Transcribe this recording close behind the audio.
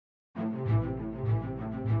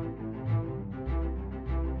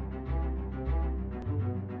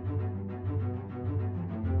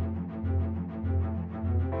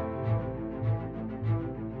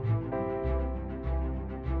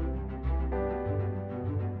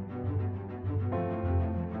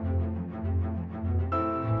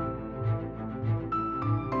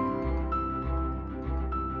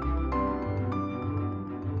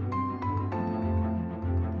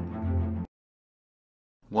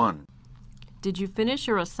1. Did you finish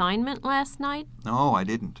your assignment last night? No, I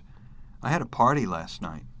didn't. I had a party last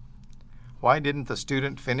night. Why didn't the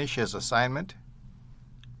student finish his assignment?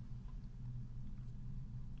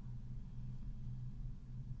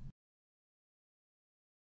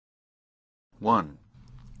 1.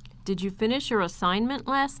 Did you finish your assignment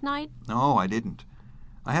last night? No, I didn't.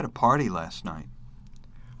 I had a party last night.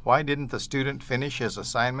 Why didn't the student finish his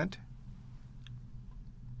assignment?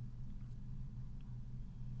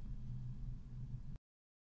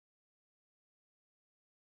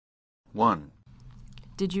 1.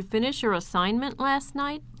 Did you finish your assignment last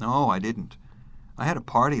night? No, I didn't. I had a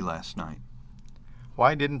party last night.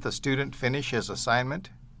 Why didn't the student finish his assignment?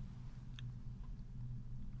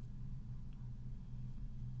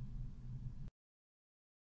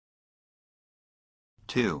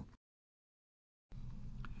 2.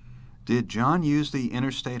 Did John use the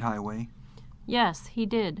interstate highway? Yes, he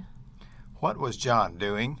did. What was John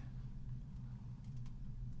doing?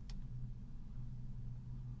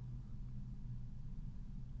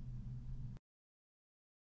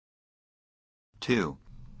 2.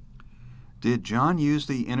 Did John use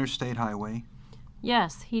the interstate highway?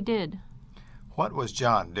 Yes, he did. What was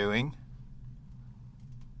John doing?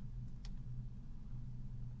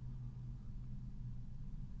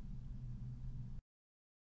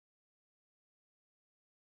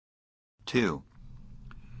 2.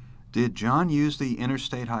 Did John use the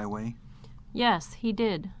interstate highway? Yes, he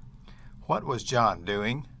did. What was John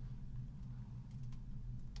doing?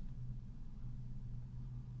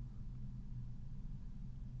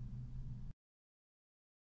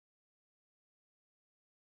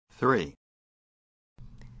 3.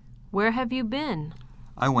 Where have you been?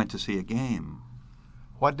 I went to see a game.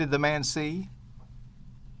 What did the man see?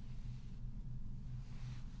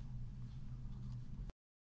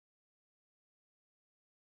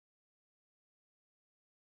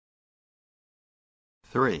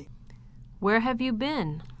 3. Where have you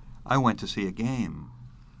been? I went to see a game.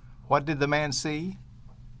 What did the man see?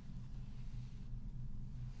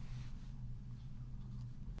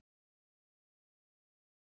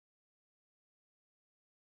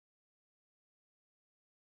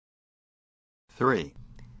 3.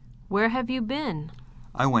 Where have you been?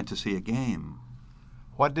 I went to see a game.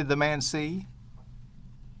 What did the man see?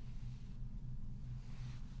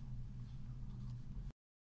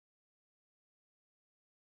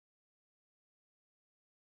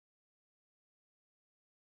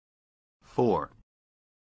 4.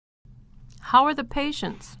 How are the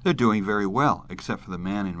patients? They're doing very well, except for the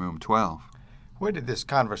man in room 12. Where did this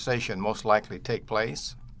conversation most likely take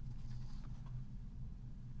place?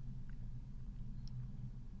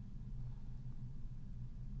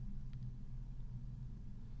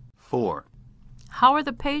 4. How are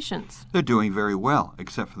the patients? They're doing very well,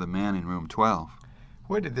 except for the man in room 12.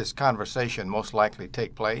 Where did this conversation most likely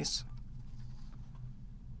take place?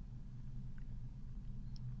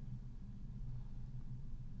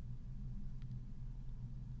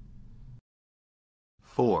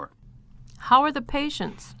 4. How are the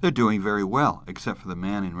patients? They're doing very well, except for the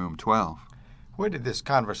man in room 12. Where did this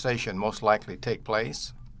conversation most likely take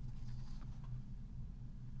place?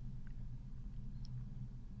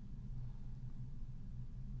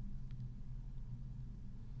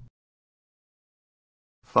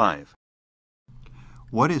 5.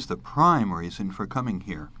 What is the prime reason for coming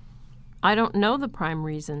here? I don't know the prime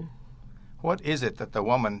reason. What is it that the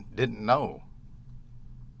woman didn't know?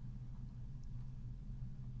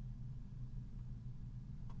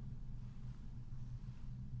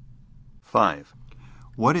 5.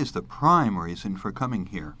 What is the prime reason for coming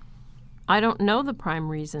here? I don't know the prime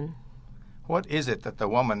reason. What is it that the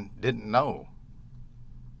woman didn't know?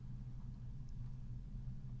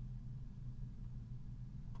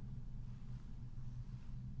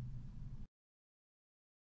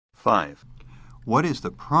 5. What is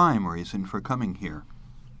the prime reason for coming here?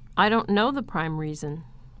 I don't know the prime reason.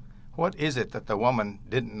 What is it that the woman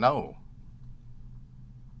didn't know?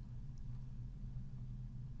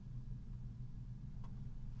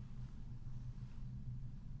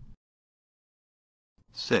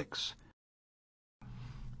 6.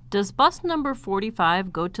 Does bus number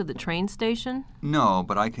 45 go to the train station? No,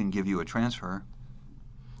 but I can give you a transfer.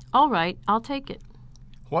 All right, I'll take it.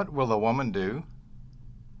 What will the woman do?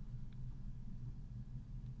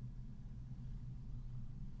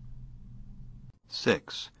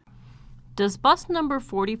 6. Does bus number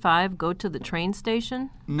 45 go to the train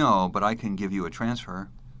station? No, but I can give you a transfer.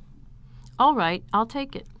 All right, I'll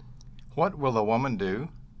take it. What will the woman do?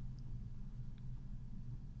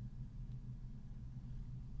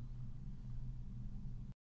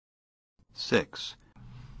 6.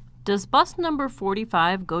 Does bus number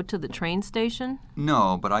 45 go to the train station?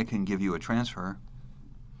 No, but I can give you a transfer.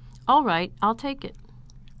 All right, I'll take it.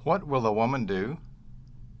 What will the woman do?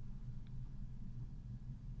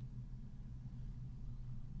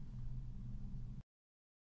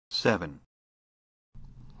 Seven.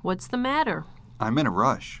 What's the matter? I'm in a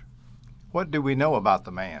rush. What do we know about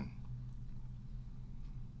the man?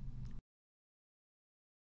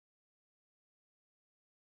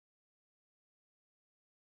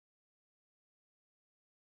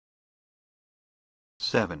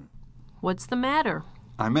 Seven. What's the matter?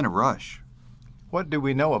 I'm in a rush. What do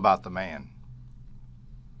we know about the man?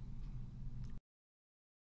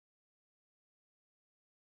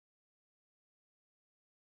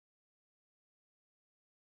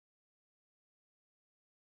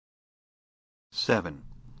 Seven.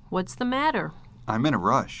 What's the matter? I'm in a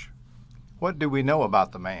rush. What do we know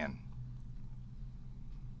about the man?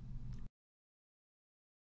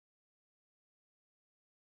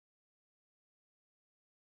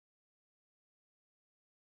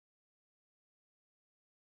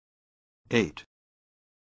 Eight.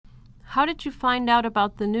 How did you find out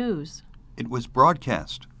about the news? It was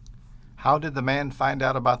broadcast. How did the man find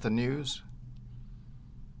out about the news?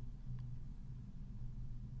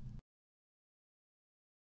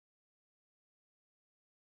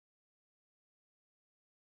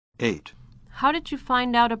 Eight. How did you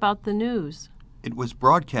find out about the news? It was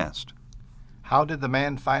broadcast. How did the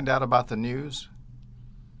man find out about the news?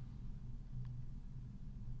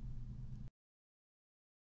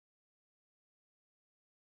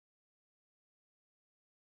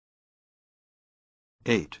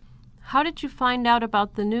 Eight. How did you find out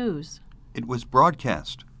about the news? It was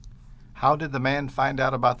broadcast. How did the man find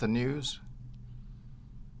out about the news?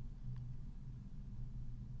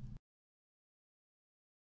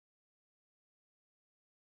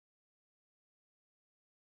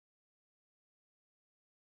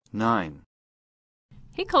 Nine.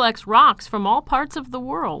 He collects rocks from all parts of the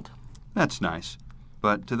world. That's nice.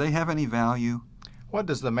 But do they have any value? What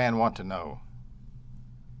does the man want to know?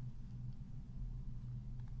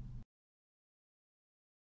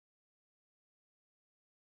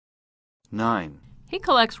 Nine. He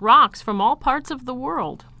collects rocks from all parts of the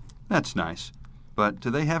world. That's nice. But do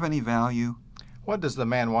they have any value? What does the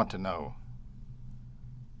man want to know?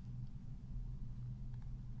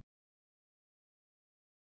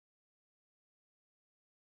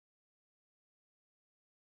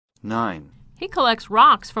 Nine. He collects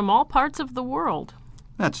rocks from all parts of the world.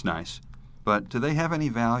 That's nice. But do they have any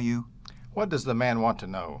value? What does the man want to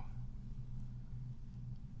know?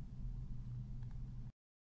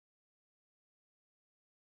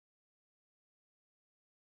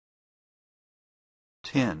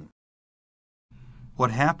 Ten.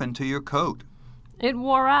 What happened to your coat? It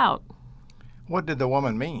wore out. What did the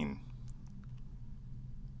woman mean?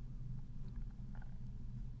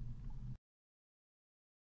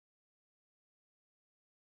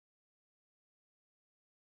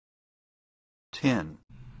 Ten.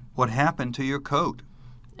 What happened to your coat?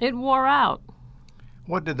 It wore out.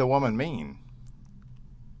 What did the woman mean?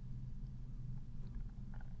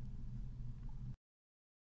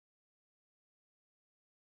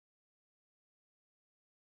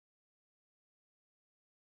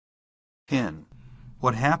 Ten.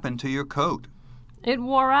 What happened to your coat? It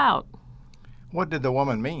wore out. What did the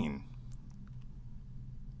woman mean?